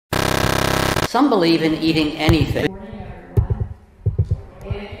Some believe in eating anything. Good morning, everyone.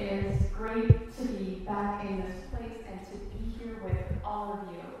 It is great to be back in this place and to be here with all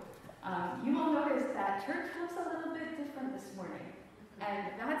of you. You will notice that church looks a little bit different this morning,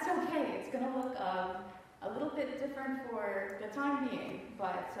 and that's okay. It's going to look a little bit different for the time being,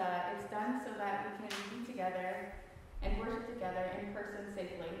 but it's done so that we can be together and worship together in person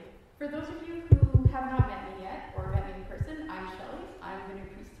safely. For those of you who have not met me yet or met me in person, I'm Shelly. I'm the new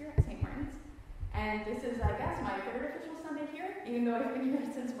priest here at St. Martin's. And this is, I guess, my third official Sunday here, even though I've been here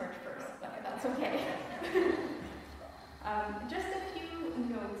since March 1st, but that's okay. Just a few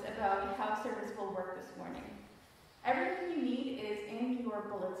notes about how service will work this morning. Everything you need is in your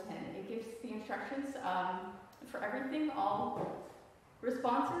bulletin. It gives the instructions for everything. All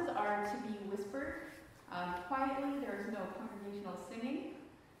responses are to be whispered quietly. There is no congregational singing,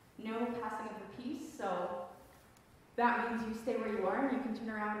 no passing of the peace, so that means you stay where you are and you can turn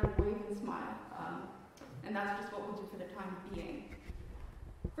around and wave and smile. And that's just what we'll do for the time being.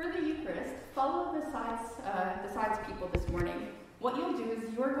 For the Eucharist, follow the sides people this morning. What you'll do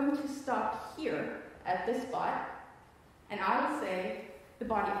is you're going to stop here at this spot, and I will say the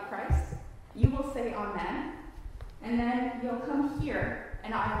body of Christ. You will say Amen, and then you'll come here,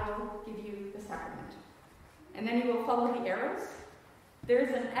 and I will give you the sacrament. And then you will follow the arrows.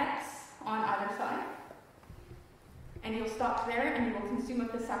 There's an X on either side. And you'll stop there and you will consume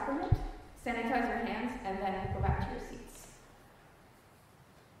of the sacrament, sanitize your hands, and then go back to your seats.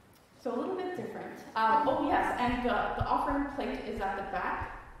 So a little bit different. Oh yes, and the offering plate is at the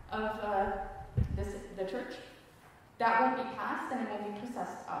back of the church. That won't be passed and it won't be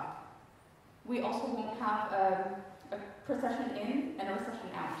processed up. We also won't have a procession in and a procession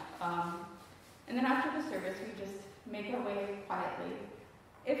out. And then after the service, we just make our way quietly.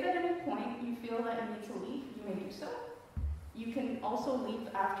 If at any point you feel that you need to leave, you may do so. You can also leave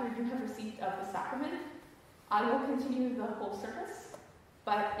after you have received of the sacrament. I will continue the whole service,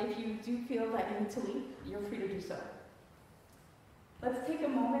 but if you do feel that you need to leave, you're free to do so. Let's take a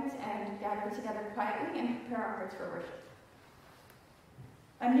moment and gather together quietly and prepare our hearts for worship.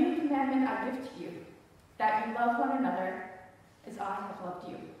 A new commandment I give to you, that you love one another as I have loved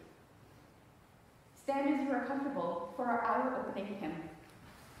you. Stand as you are comfortable for our opening hymn.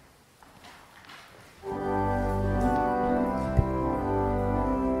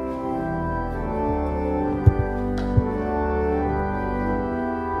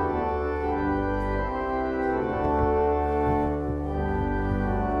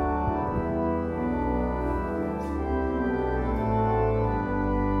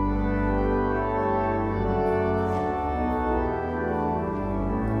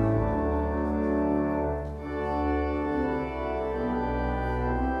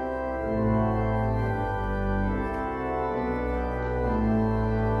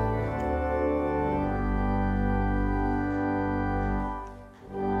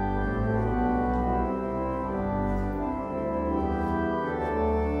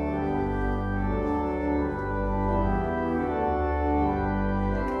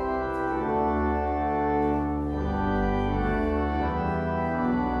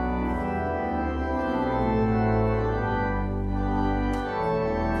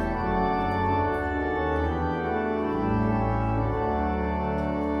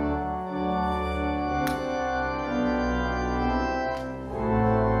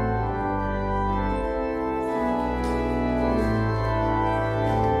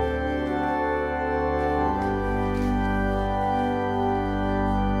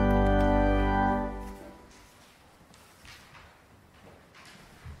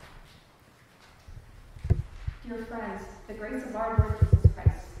 Dear friends, the grace of our Lord Jesus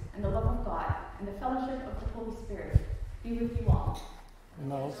Christ, and the love of God, and the fellowship of the Holy Spirit be with you all.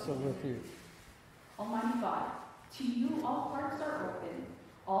 And also with you. Almighty God, to you all hearts are open,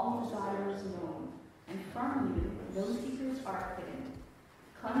 all desires known, and from you no secrets are hidden.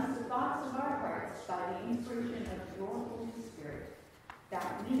 Cleanse the thoughts of our hearts by the inspiration of your Holy Spirit,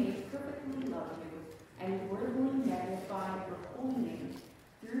 that we may perfectly love you and worthily magnify your holy name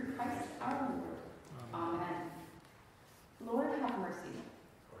through Christ our Lord. Amen. Lord, have mercy.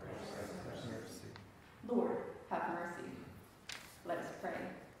 Lord, have mercy. Let us pray.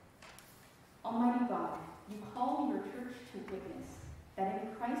 Almighty God, you call your church to witness that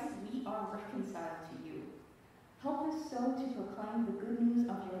in Christ we are reconciled to you. Help us so to proclaim the good news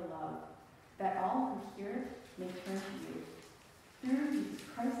of your love, that all who hear it may turn to you. Through Jesus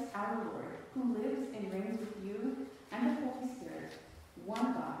Christ our Lord, who lives and reigns with you and the Holy Spirit,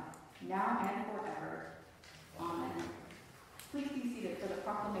 one God, now and forever. Amen. Please be seated for the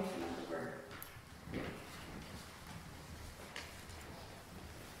proclamation of the word.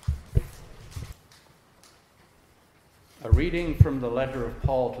 A reading from the letter of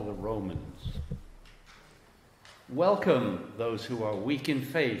Paul to the Romans. Welcome those who are weak in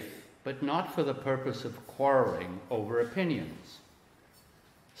faith, but not for the purpose of quarreling over opinions.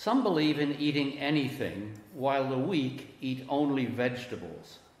 Some believe in eating anything, while the weak eat only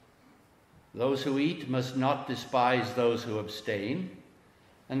vegetables. Those who eat must not despise those who abstain,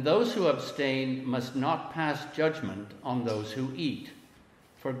 and those who abstain must not pass judgment on those who eat,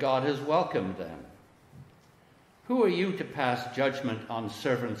 for God has welcomed them. Who are you to pass judgment on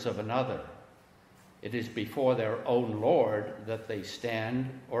servants of another? It is before their own Lord that they stand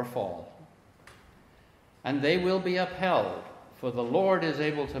or fall. And they will be upheld, for the Lord is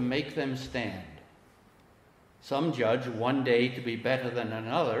able to make them stand. Some judge one day to be better than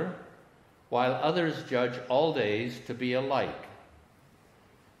another, while others judge all days to be alike.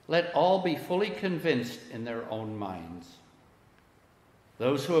 Let all be fully convinced in their own minds.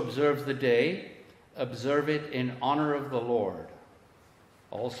 Those who observe the day, observe it in honor of the Lord.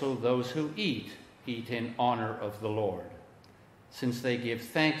 Also those who eat in honor of the Lord, since they give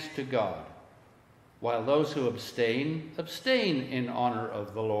thanks to God, while those who abstain in honor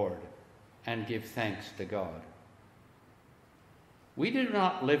of the Lord and give thanks to God. We do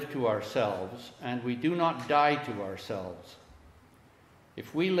not live to ourselves, and we do not die to ourselves.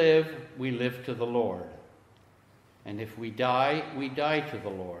 If we live to the Lord, and if we die to the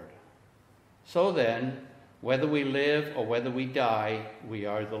Lord. So then, whether we live or whether we die, we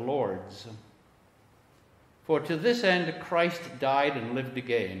are the Lord's. For to this end Christ died and lived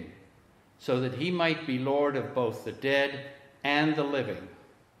again, so that he might be Lord of both the dead and the living.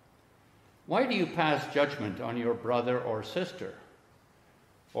 Why do you pass judgment on your brother or sister?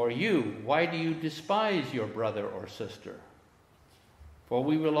 Or you, why do you despise your brother or sister? For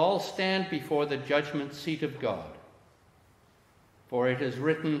we will all stand before the judgment seat of God. For it is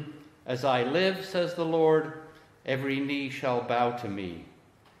written, "As I live, says the Lord, every knee shall bow to me,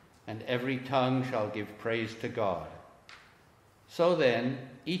 and every tongue shall give praise to God." So then,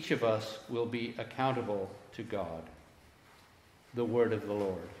 each of us will be accountable to God. The word of the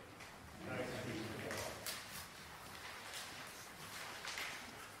Lord.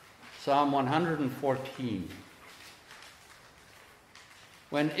 Psalm 114.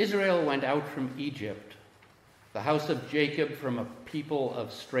 When Israel went out from Egypt, the house of Jacob from a people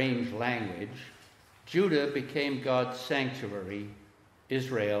of strange language, Judah became God's sanctuary,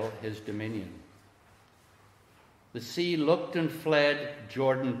 Israel his dominion. The sea looked and fled,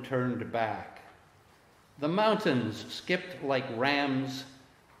 Jordan turned back. The mountains skipped like rams,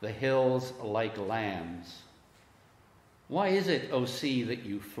 the hills like lambs. Why is it, O sea, that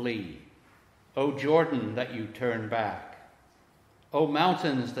you flee? O Jordan, that you turn back? O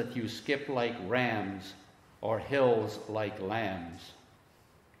mountains, that you skip like rams, or hills like lambs?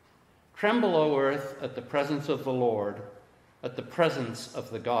 Tremble, O earth, at the presence of the Lord, at the presence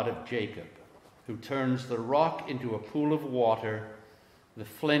of the God of Jacob, who turns the rock into a pool of water, the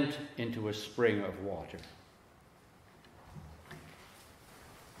flint into a spring of water.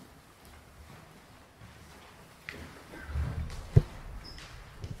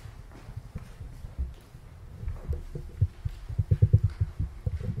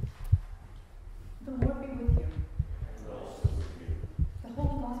 The Lord be with you. And also with you. The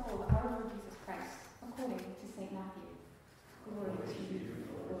Holy Gospel of our Lord Jesus Christ, according to St. Matthew. Glory to you,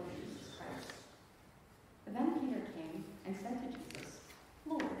 Lord Jesus Christ. Then Peter came and said to Jesus,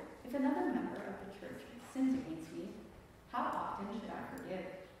 "Lord, if another member of the church sins against me, how often should I forgive?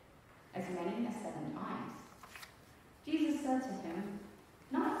 As many as 7 times?" Jesus said to him,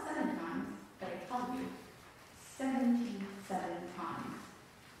 "Not 7 times, but I tell you, 77 times.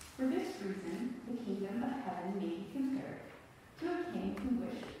 For this reason, the kingdom of heaven may be compared to a king who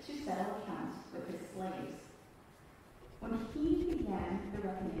wished to settle accounts with his slaves. When he began the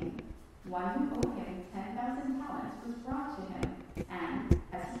reckoning, one who owed him 10,000 talents was brought to him, and,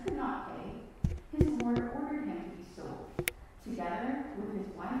 as he could not pay, his lord ordered him to be sold, together with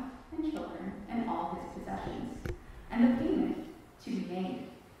his wife and children and all his possessions, and the payment to be made.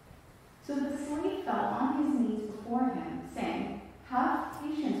 So the slave fell on his knees before him, saying, 'Have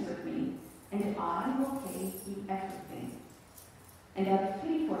patience with me, and I will pay you everything.' And out of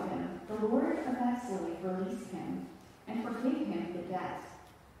pity for him, the lord of that slave released him and forgave him the debt.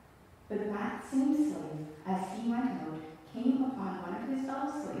 But that same slave, as he went out, came upon one of his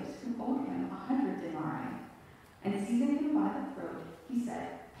fellow slaves who owed him 100 denarii, and seizing him by the throat, he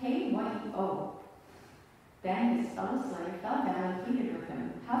said, 'Pay what you owe.' Then his fellow slave fell down and pleaded with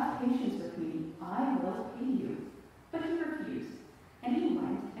him, 'Have patience with me, I will pay you.' But he refused, and he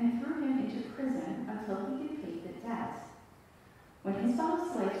went and threw him into prison until he could pay the debt. When his fellow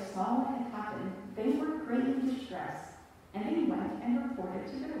slaves saw what had happened, they were greatly distressed, And they went and reported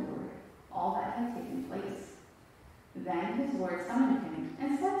to their lord all that had taken place. Then his lord summoned him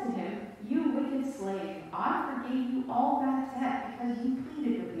and said to him, "You wicked slave, I forgave you all that debt because you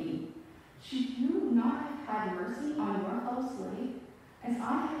pleaded with me. Should you not have had mercy on your fellow slave, as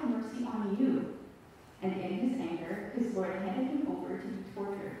I had mercy on you?" And in his anger, his lord handed him over to be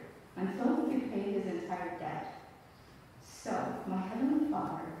tortured until he could pay his entire debt. So my heavenly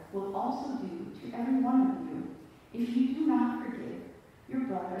Father will also do to every one of you if you do not forgive your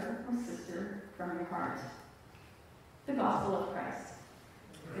brother or sister from your heart. The Gospel of Christ.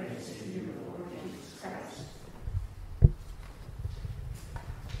 Praise to you, Lord Jesus Christ.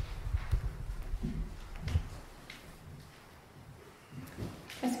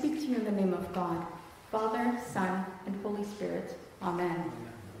 I speak to you in the name of God, Father, Son, and Holy Spirit. Amen.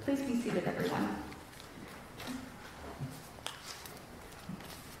 Please be seated, everyone.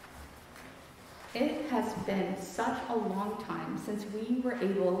 It has been such a long time since we were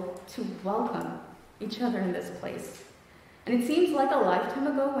able to welcome each other in this place. And it seems like a lifetime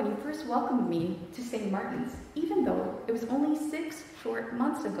ago when you first welcomed me to St. Martin's, even though it was only 6 short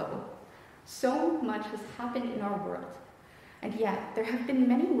months ago. So much has happened in our world. And yet, there have been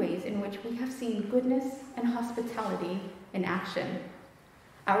many ways in which we have seen goodness and hospitality in action.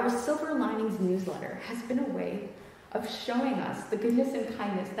 Our Silver Linings newsletter has been a way of showing us the goodness and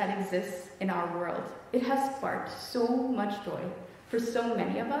kindness that exists in our world. It has sparked so much joy for so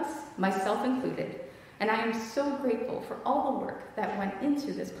many of us, myself included, and I am so grateful for all the work that went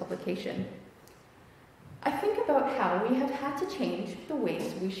into this publication. I think about how we have had to change the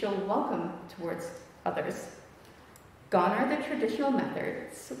ways we show welcome towards others. Gone are the traditional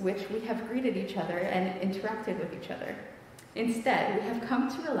methods which we have greeted each other and interacted with each other. Instead, we have come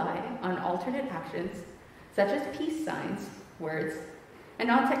to rely on alternate actions such as peace signs, words, and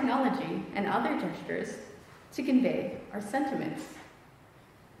on technology and other gestures to convey our sentiments.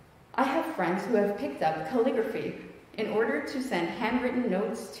 I have friends who have picked up calligraphy in order to send handwritten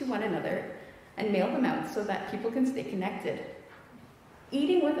notes to one another and mail them out so that people can stay connected.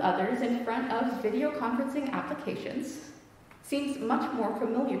 Eating with others in front of video conferencing applications seems much more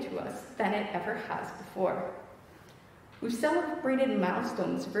familiar to us than it ever has before. We've celebrated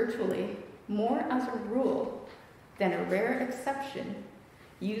milestones virtually more as a rule than a rare exception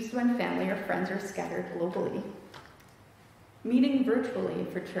used when family or friends are scattered globally. Meeting virtually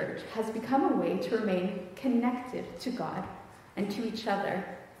for church has become a way to remain connected to God and to each other,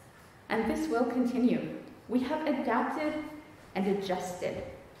 and this will continue. We have adapted and adjusted,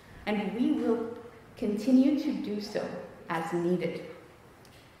 and we will continue to do so as needed.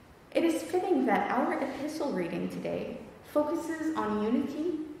 It is fitting that our epistle reading today focuses on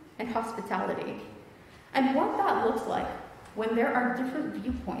unity and hospitality, and what that looks like when there are different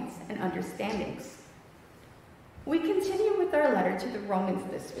viewpoints and understandings. We continue with our letter to the Romans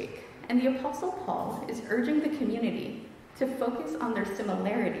this week, and the Apostle Paul is urging the community to focus on their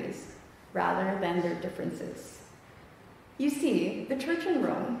similarities rather than their differences. You see, the church in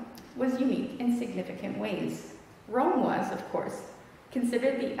Rome was unique in significant ways. Rome was, of course,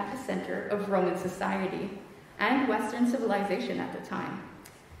 considered the epicenter of Roman society and Western civilization at the time.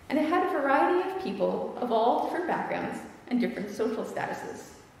 And it had a variety of people of all different backgrounds and different social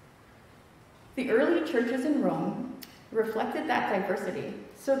statuses. The early churches in Rome reflected that diversity,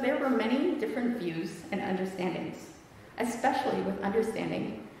 so there were many different views and understandings, especially with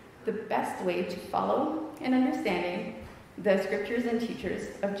understanding the best way to follow and understanding the scriptures and teachers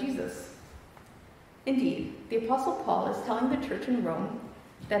of Jesus. Indeed, the Apostle Paul is telling the church in Rome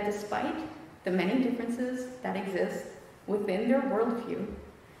that despite the many differences that exist within their worldview,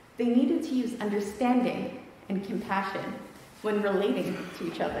 they needed to use understanding and compassion when relating to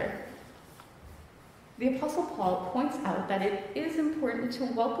each other. The Apostle Paul points out that it is important to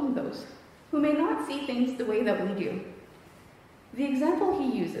welcome those who may not see things the way that we do. The example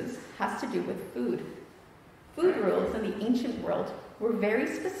he uses has to do with food. Food rules in the ancient world were very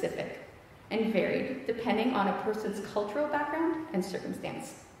specific and varied depending on a person's cultural background and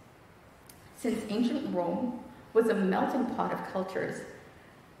circumstance. Since ancient Rome was a melting pot of cultures,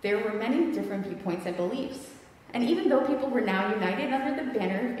 there were many different viewpoints and beliefs. And even though people were now united under the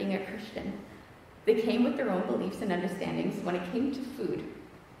banner of being a Christian, they came with their own beliefs and understandings when it came to food,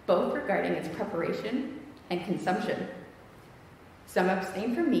 both regarding its preparation and consumption. Some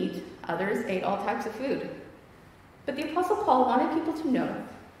abstained from meat, others ate all types of food. But the Apostle Paul wanted people to know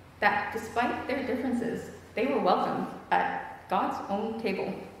that despite their differences, they were welcome at God's own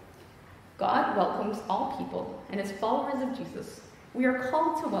table. God welcomes all people, and as followers of Jesus, we are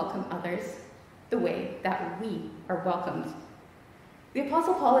called to welcome others the way that we are welcomed. The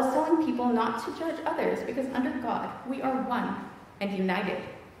Apostle Paul is telling people not to judge others because under God, we are one and united.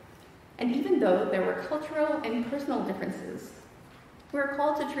 And even though there were cultural and personal differences, we are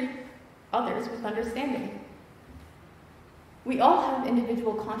called to treat others with understanding. We all have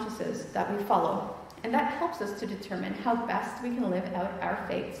individual consciences that we follow, and that helps us to determine how best we can live out our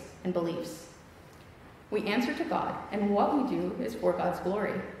faiths and beliefs. We answer to God, and what we do is for God's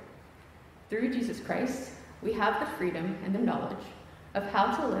glory. Through Jesus Christ, we have the freedom and the knowledge of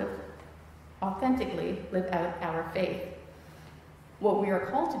how to authentically live out our faith. What we are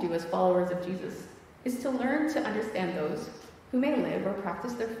called to do as followers of Jesus is to learn to understand those who may live or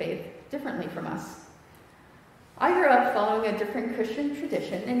practice their faith differently from us. I grew up following a different Christian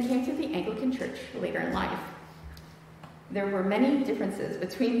tradition and came to the Anglican Church later in life. There were many differences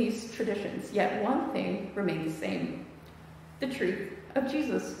between these traditions, yet one thing remained the same. The truth of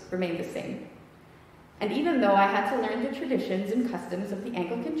Jesus remained the same. And even though I had to learn the traditions and customs of the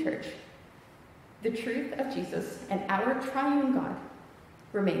Anglican Church, the truth of Jesus and our triune God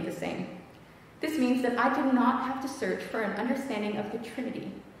remained the same. This means that I did not have to search for an understanding of the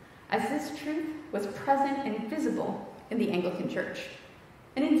Trinity, as this truth was present and visible in the Anglican Church.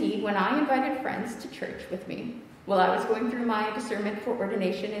 And indeed, when I invited friends to church with me, while I was going through my discernment for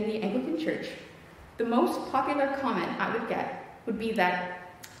ordination in the Anglican Church, the most popular comment I would get would be that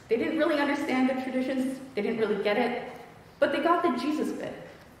they didn't really understand the traditions, they didn't really get it, but they got the Jesus bit,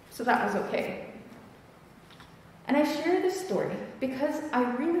 so that was okay. And I share this story because I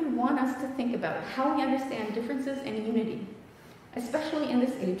really want us to think about how we understand differences and unity, especially in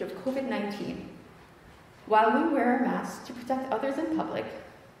this age of COVID-19. While we wear a mask to protect others in public,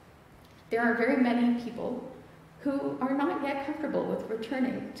 there are very many people who are not yet comfortable with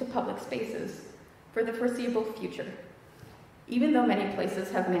returning to public spaces for the foreseeable future, even though many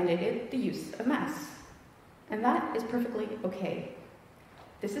places have mandated the use of masks. And that is perfectly okay.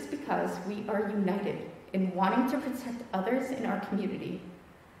 This is because we are united in wanting to protect others in our community,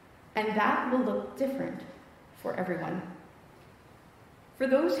 and that will look different for everyone. For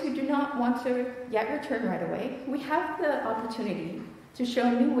those who do not want to yet return right away, we have the opportunity to show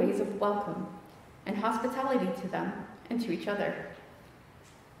new ways of welcome and hospitality to them and to each other.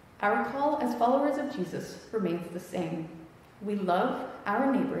 Our call as followers of Jesus remains the same. We love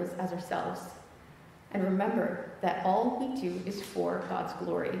our neighbors as ourselves, and remember that all we do is for God's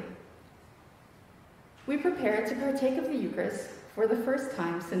glory. We prepare to partake of the Eucharist for the first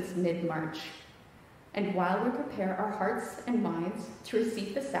time since mid-March. And while we prepare our hearts and minds to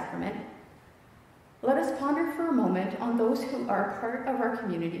receive the sacrament, let us ponder for a moment on those who are part of our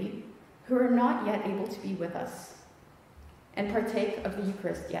community who are not yet able to be with us and partake of the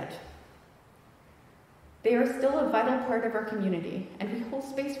Eucharist yet. They are still a vital part of our community, and we hold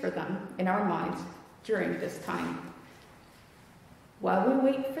space for them in our minds during this time. While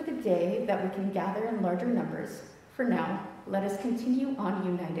we wait for the day that we can gather in larger numbers, for now, let us continue on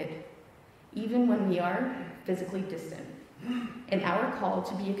united, even when we are physically distant, in our call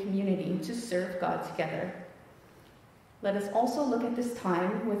to be a community to serve God together. Let us also look at this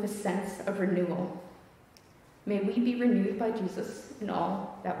time with a sense of renewal. May we be renewed by Jesus in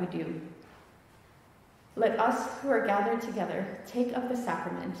all that we do. Let us who are gathered together take up the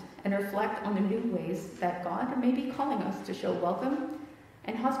sacrament and reflect on the new ways that God may be calling us to show welcome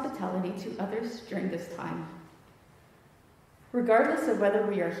and hospitality to others during this time. Regardless of whether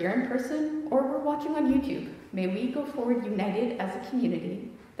we are here in person or we're watching on YouTube, may we go forward united as a community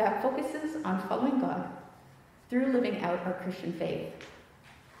that focuses on following God through living out our Christian faith.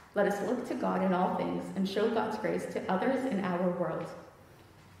 Let us look to God in all things and show God's grace to others in our world.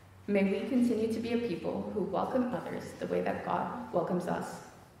 May we continue to be a people who welcome others the way that God welcomes us.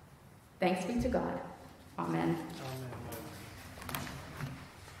 Thanks be to God. Amen. Amen.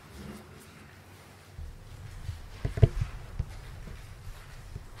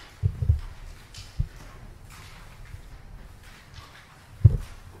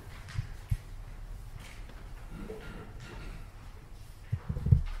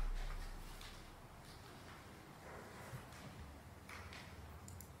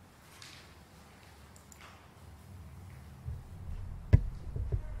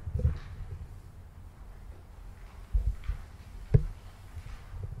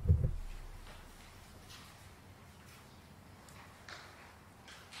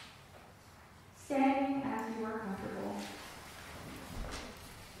 Standing as you are comfortable,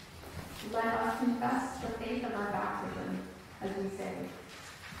 let us confess the faith of our baptism as we say,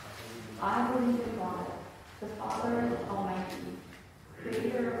 I believe in God, the Father Almighty,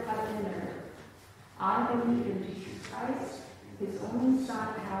 creator of heaven and earth. I believe in Jesus Christ, his only Son,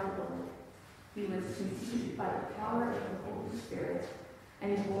 our Lord. He was conceived by the power of the Holy Spirit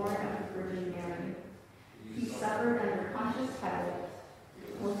and born of the Virgin Mary. He suffered under Pontius Pilate,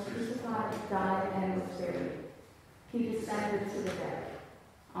 was crucified, died, and was buried. He descended to the dead.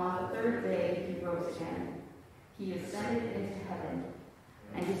 On the third day he rose again. He ascended into heaven,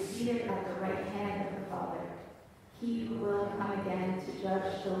 and is seated at the right hand of the Father. He will come again to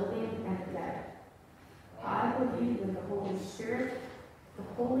judge the living and the dead. I believe in the Holy Spirit, the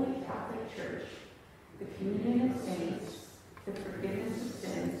Holy Catholic Church, the communion of saints, the forgiveness of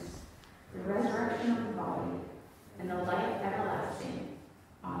sins, the resurrection of the body, and the life everlasting.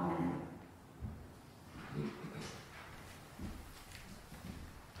 Amen.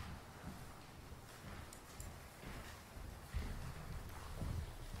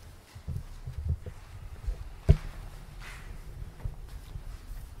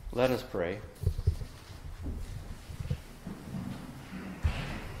 Let us pray.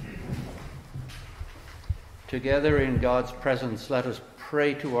 Together in God's presence, let us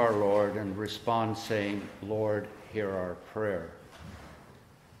pray to our Lord and respond saying, Lord, hear our prayer.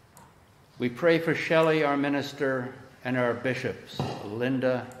 We pray for Shelly, our minister, and our bishops,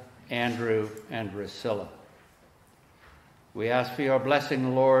 Linda, Andrew, and Priscilla. We ask for your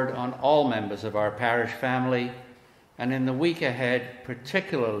blessing, Lord, on all members of our parish family, and in the week ahead,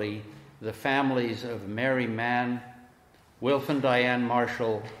 particularly the families of Mary Mann, Wilf and Diane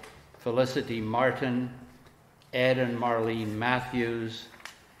Marshall, Felicity Martin, Ed and Marlene Matthews,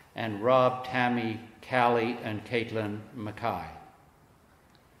 and Rob, Tammy, Callie, and Caitlin Mackay.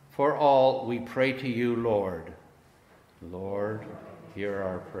 For all, we pray to you, Lord. Lord, hear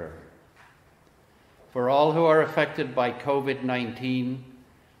our prayer. For all who are affected by COVID-19,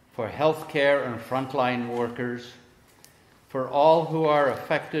 for healthcare and frontline workers, for all who are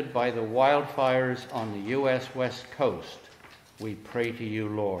affected by the wildfires on the U.S. West Coast, we pray to you,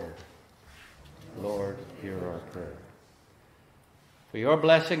 Lord. Lord, hear our prayer. For your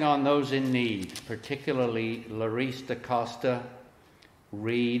blessing on those in need, particularly Larice DaCosta,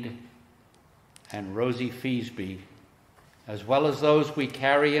 Reed, and Rosie Feasby, as well as those we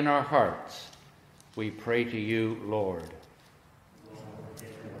carry in our hearts, we pray to you, Lord.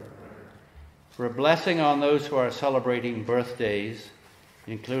 For a blessing on those who are celebrating birthdays,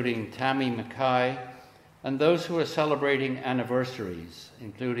 including Tammy Mackay, and those who are celebrating anniversaries,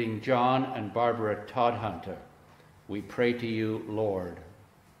 including John and Barbara Todhunter, we pray to you, Lord.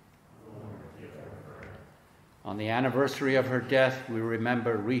 On the anniversary of her death, we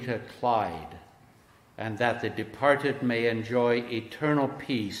remember Rita Clyde, and that the departed may enjoy eternal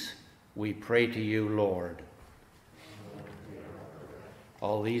peace, we pray to you, Lord.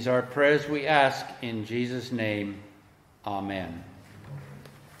 All these are prayers we ask in Jesus' name. Amen.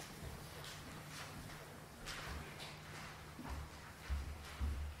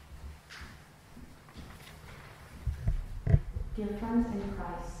 Dear friends in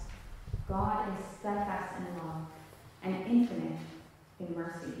Christ, God is steadfast in love and infinite in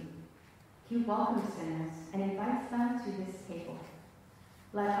mercy. He welcomes sinners and invites them to his table.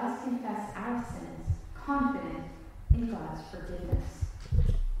 Let us confess our sins, confident in God's forgiveness.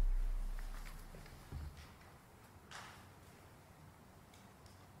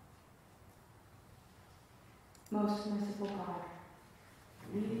 Most merciful God,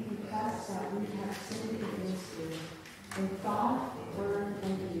 we confess that we have sinned against you in thought, word,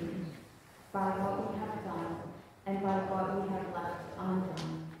 and deed, by what we have done and by what we have left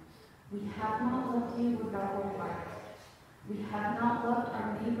undone. We have not loved you with our whole heart. We have not loved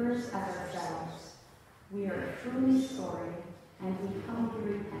our neighbors as ourselves. We are truly sorry, and we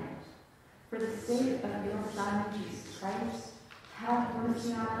humbly repent. For the sake of your Son, Jesus Christ, have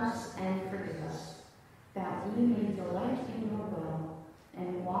mercy on us and forgive us, that we may delight in your will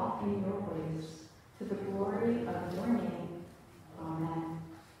and walk in your ways, to the glory of your name. Amen.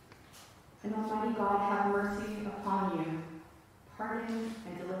 And Almighty God, have mercy upon you, pardon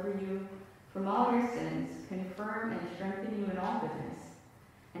and deliver you from all your sins, confirm and strengthen you in all goodness,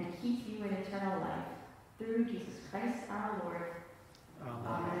 and keep you in eternal life, through Jesus Christ our Lord.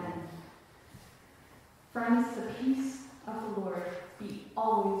 Amen. Friends, the peace of the Lord be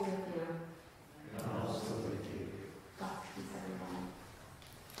always with you. And also with you. God's peace, everyone.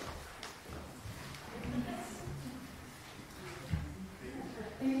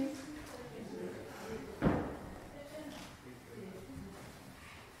 Thanks.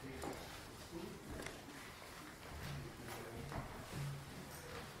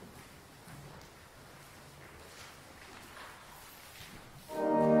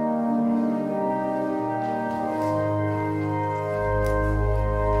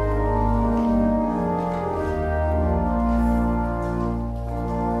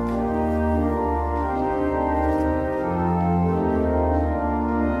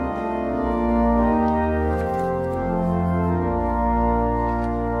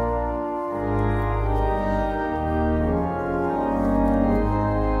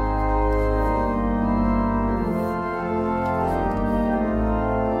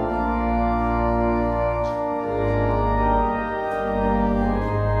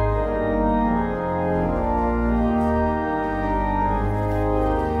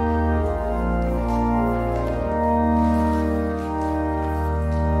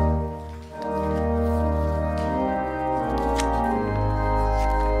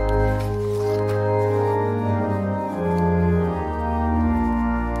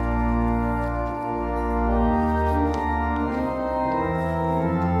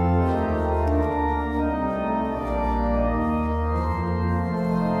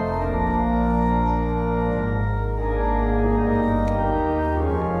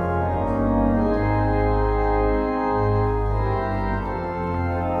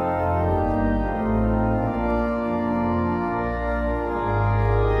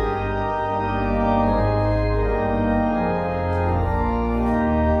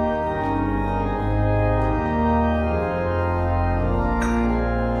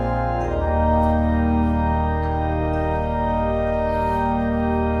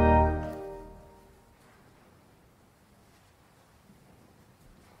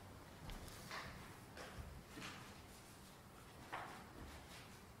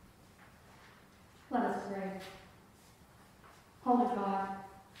 Father God,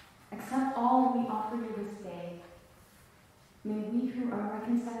 accept all we offer you this day. May we who are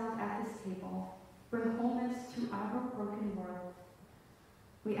reconciled at this table bring wholeness to our broken world.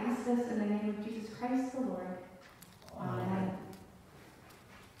 We ask this in the name of Jesus Christ the Lord. Amen.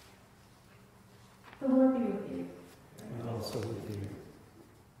 The Lord be with you. And also with you.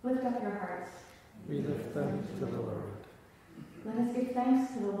 Lift up your hearts. We lift them to the Lord. Let us give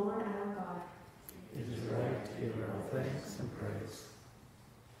thanks to the Lord our God. It is right to give our thanks and praise.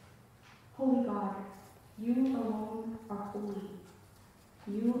 Holy God, you alone are holy.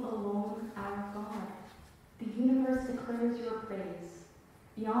 You alone our God. The universe declares your praise.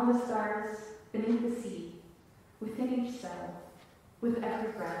 Beyond the stars, beneath the sea, within each cell, with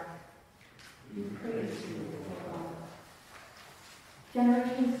every breath, we praise you, O God.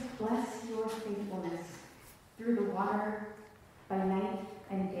 Generations bless your faithfulness through the water, by night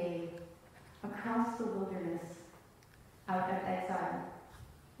and day, across the wilderness, out of exile,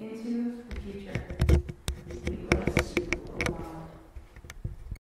 into the future.